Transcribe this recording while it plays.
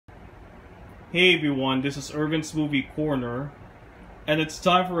Hey everyone, this is Irvin's Movie Corner, and it's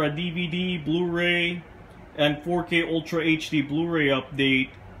time for a DVD, Blu-ray, and 4K Ultra HD Blu-ray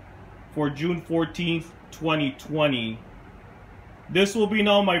update for June 14th, 2020. This will be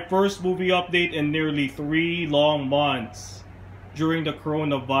now my first movie update in nearly 3 long months during the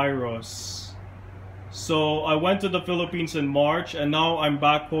coronavirus. So I went to the Philippines in March, and now I'm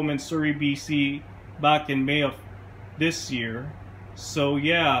back home in Surrey, BC, back in May of this year. So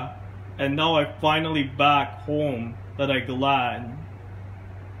yeah. And now I'm finally back home, that I'm glad.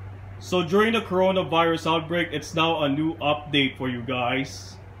 So during the coronavirus outbreak, it's now a new update for you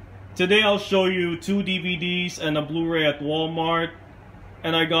guys. Today I'll show you 2 DVDs and a Blu-ray at Walmart.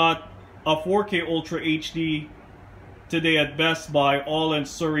 And I got a 4K Ultra HD today at Best Buy, all in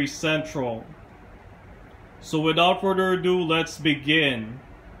Surrey Central. So without further ado, let's begin.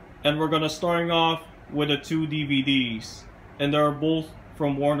 And we're gonna start off with the 2 DVDs. And they are both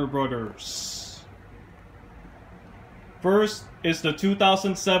from Warner Brothers. First is the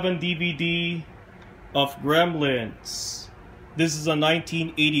 2007 DVD of Gremlins. This is a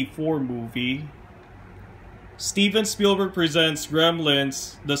 1984 movie. Steven Spielberg presents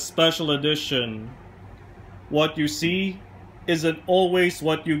Gremlins, the special edition. What you see isn't always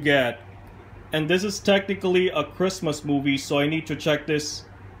what you get. And this is technically a Christmas movie, so I need to check this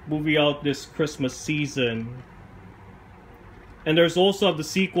movie out this Christmas season. And there's also the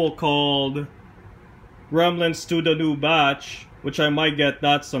sequel called Gremlins 2: The New Batch, which I might get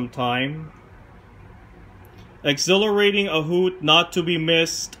that sometime. Exhilarating a hoot not to be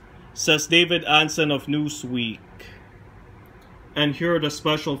missed, says David Ansen of Newsweek. And here are the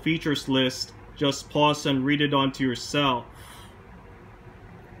special features list. Just pause and read it onto yourself.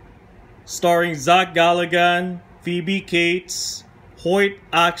 Starring Zach Galligan, Phoebe Cates, Hoyt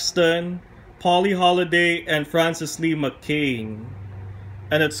Axton, Polly Holliday, and Francis Lee McCain.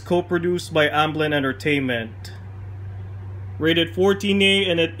 And it's co-produced by Amblin Entertainment. Rated 14A,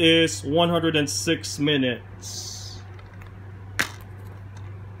 and it is 106 minutes.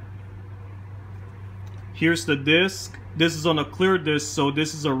 Here's the disc. This is on a clear disc, so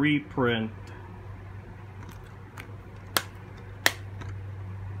this is a reprint.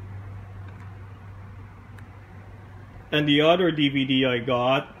 And the other DVD I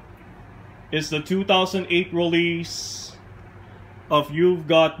got is the 2008 release of You've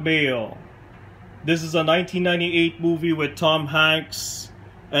Got Mail. This is a 1998 movie with Tom Hanks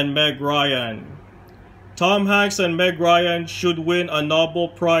and Meg Ryan. Tom Hanks and Meg Ryan should win a Nobel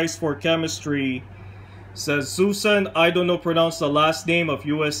Prize for chemistry, says Susan, I don't know pronounce the last name of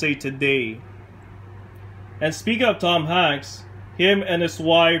USA Today. And speaking of Tom Hanks, him and his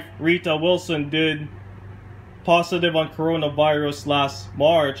wife Rita Wilson did positive on coronavirus last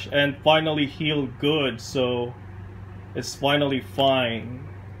March and finally healed good, so it's finally fine.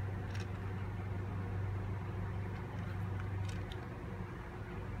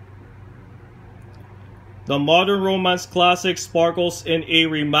 The modern romance classic sparkles in a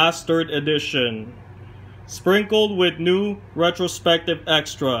remastered edition, sprinkled with new retrospective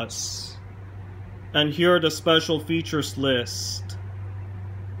extras. And here are the special features list.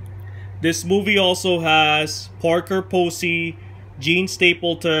 This movie also has Parker Posey, Gene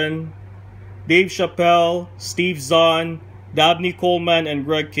Stapleton, Dave Chappelle, Steve Zahn, Dabney Coleman, and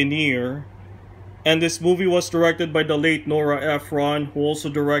Greg Kinnear. And this movie was directed by the late Nora Ephron, who also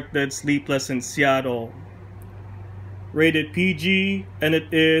directed Sleepless in Seattle. Rated PG, and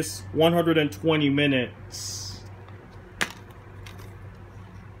it is 120 minutes.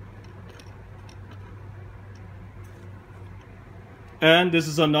 And this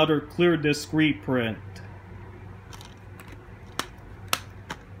is another clear disc reprint.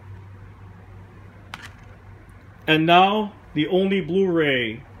 And now, the only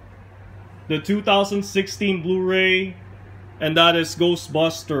Blu-ray. The 2016 Blu-ray, and that is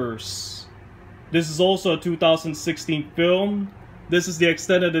Ghostbusters. This is also a 2016 film. This is the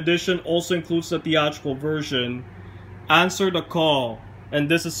extended edition, also includes the theatrical version. Answer the Call, and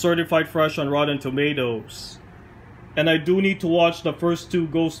this is certified fresh on Rotten Tomatoes. And I do need to watch the first 2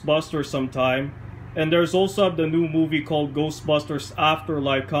 Ghostbusters sometime. And there's also the new movie called Ghostbusters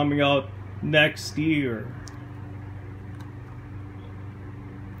Afterlife coming out next year.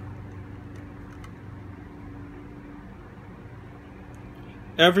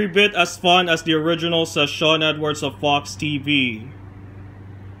 Every bit as fun as the original, says Sean Edwards of Fox TV.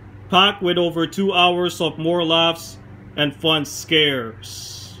 Packed with over 2 hours of more laughs and fun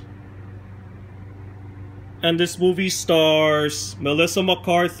scares. And this movie stars Melissa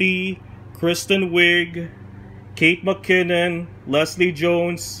McCarthy, Kristen Wiig, Kate McKinnon, Leslie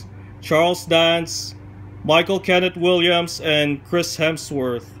Jones, Charles Dance, Michael Kenneth Williams, and Chris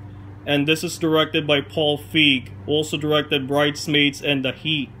Hemsworth. And this is directed by Paul Feig, who also directed Bridesmaids and The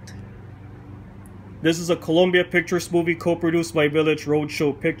Heat. This is a Columbia Pictures movie co-produced by Village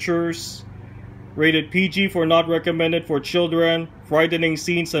Roadshow Pictures. Rated PG for not recommended for children, frightening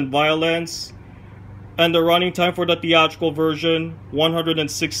scenes and violence. And the running time for the theatrical version,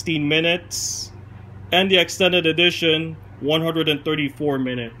 116 minutes. And the extended edition, 134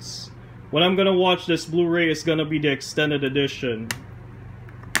 minutes. When I'm gonna watch this Blu-ray, it's gonna be the extended edition.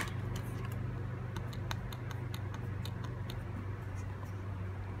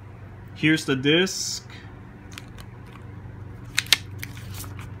 Here's the disc.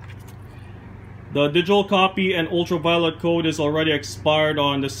 The digital copy and ultraviolet code is already expired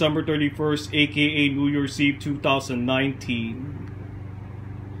on December 31st, aka New Year's Eve 2019.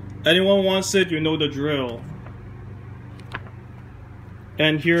 Anyone wants it, you know the drill.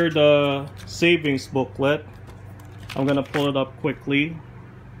 And here the savings booklet. I'm gonna pull it up quickly.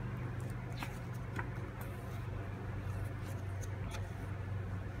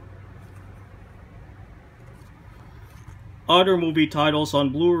 Other movie titles on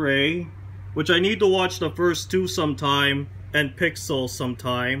Blu-ray, which I need to watch the first two sometime, and Pixel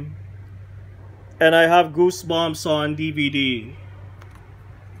sometime. And I have Goosebumps on DVD.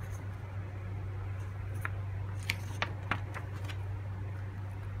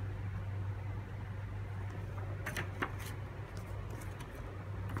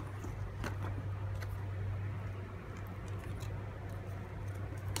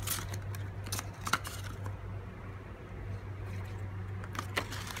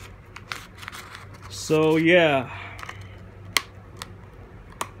 So yeah.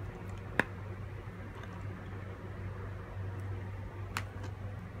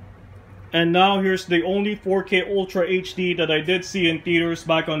 And now here's the only 4K Ultra HD that I did see in theaters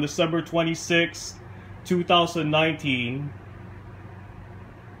back on December 26, 2019.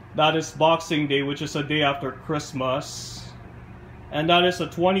 That is Boxing Day, which is a day after Christmas. And that is a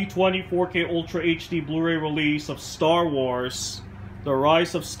 2020 4K Ultra HD Blu-ray release of Star Wars: The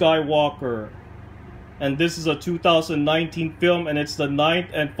Rise of Skywalker. And this is a 2019 film, and it's the 9th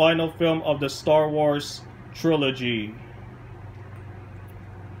and final film of the Star Wars trilogy.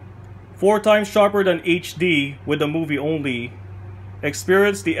 4 times sharper than HD with the movie only.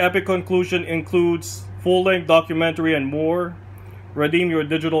 Experience the epic conclusion includes full-length documentary and more. Redeem your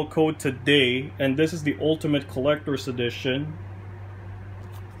digital code today, and this is the Ultimate Collector's Edition.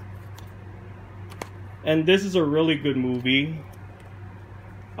 And this is a really good movie.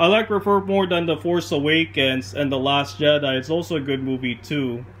 I like Refer more than The Force Awakens and The Last Jedi. It's also a good movie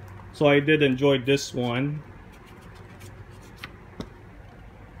too. So I did enjoy this one.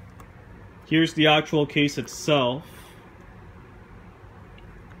 Here's the actual case itself.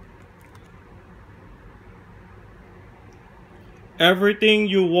 Everything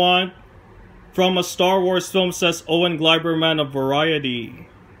you want from a Star Wars film, says Owen Gleiberman of Variety.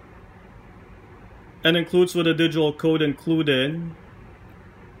 And includes with a digital code included.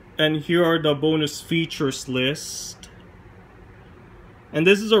 And here are the bonus features list. And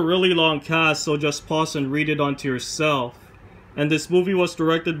this is a really long cast, so just pause and read it onto yourself. And this movie was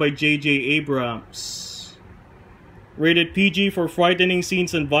directed by J.J. Abrams. Rated PG for frightening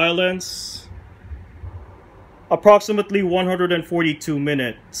scenes and violence. Approximately 142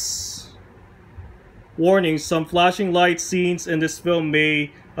 minutes. Warning, some flashing light scenes in this film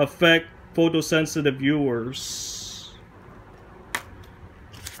may affect photosensitive viewers.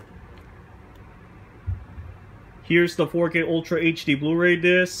 Here's the 4K Ultra HD Blu-ray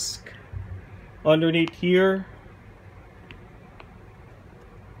disc. Underneath here,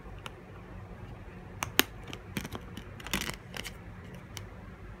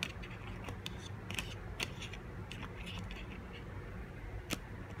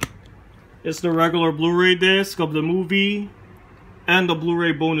 is the regular Blu-ray disc of the movie and the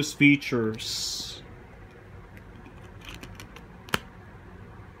Blu-ray bonus features.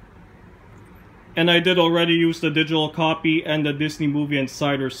 And I did already use the digital copy and the Disney Movie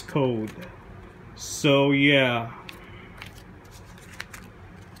Insider's code. So yeah.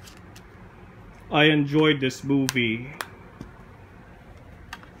 I enjoyed this movie.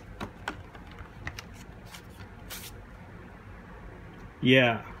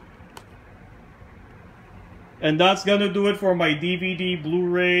 Yeah. And that's gonna do it for my DVD,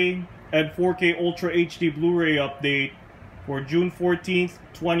 Blu-ray, and 4K Ultra HD Blu-ray update for June 14th,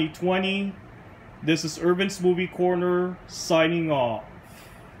 2020. This is Urban's Movie Corner, signing off.